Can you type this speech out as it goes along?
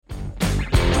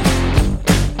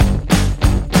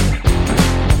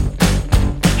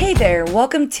there,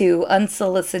 welcome to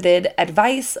Unsolicited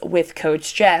Advice with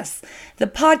Coach Jess, the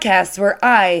podcast where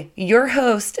I, your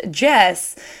host,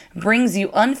 Jess, brings you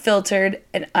unfiltered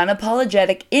and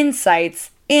unapologetic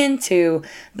insights into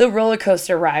the roller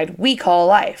coaster ride we call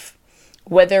life.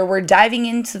 Whether we're diving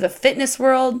into the fitness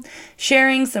world,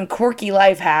 sharing some quirky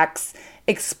life hacks,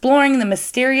 exploring the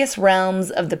mysterious realms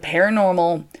of the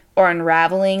paranormal, or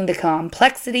unraveling the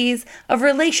complexities of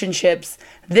relationships,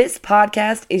 this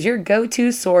podcast is your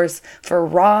go-to source for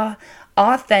raw,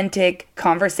 authentic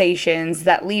conversations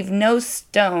that leave no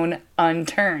stone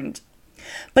unturned.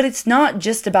 But it's not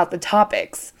just about the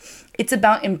topics. It's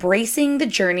about embracing the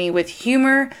journey with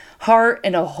humor, heart,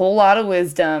 and a whole lot of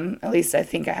wisdom. At least I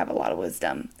think I have a lot of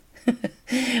wisdom.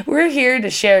 We're here to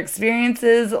share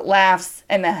experiences, laughs,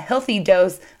 and a healthy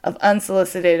dose of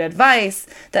unsolicited advice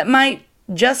that might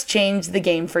just change the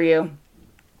game for you.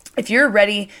 If you're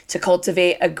ready to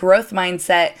cultivate a growth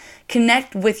mindset,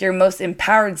 connect with your most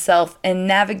empowered self, and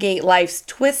navigate life's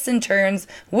twists and turns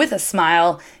with a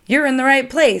smile, you're in the right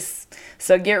place.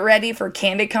 So get ready for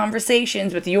candid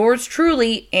conversations with yours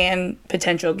truly and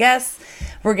potential guests.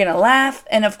 We're going to laugh,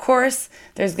 and of course,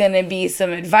 there's going to be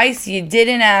some advice you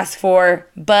didn't ask for,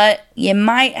 but you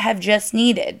might have just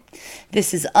needed.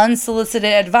 This is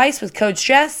Unsolicited Advice with Coach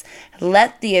Jess.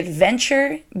 Let the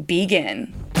adventure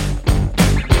begin.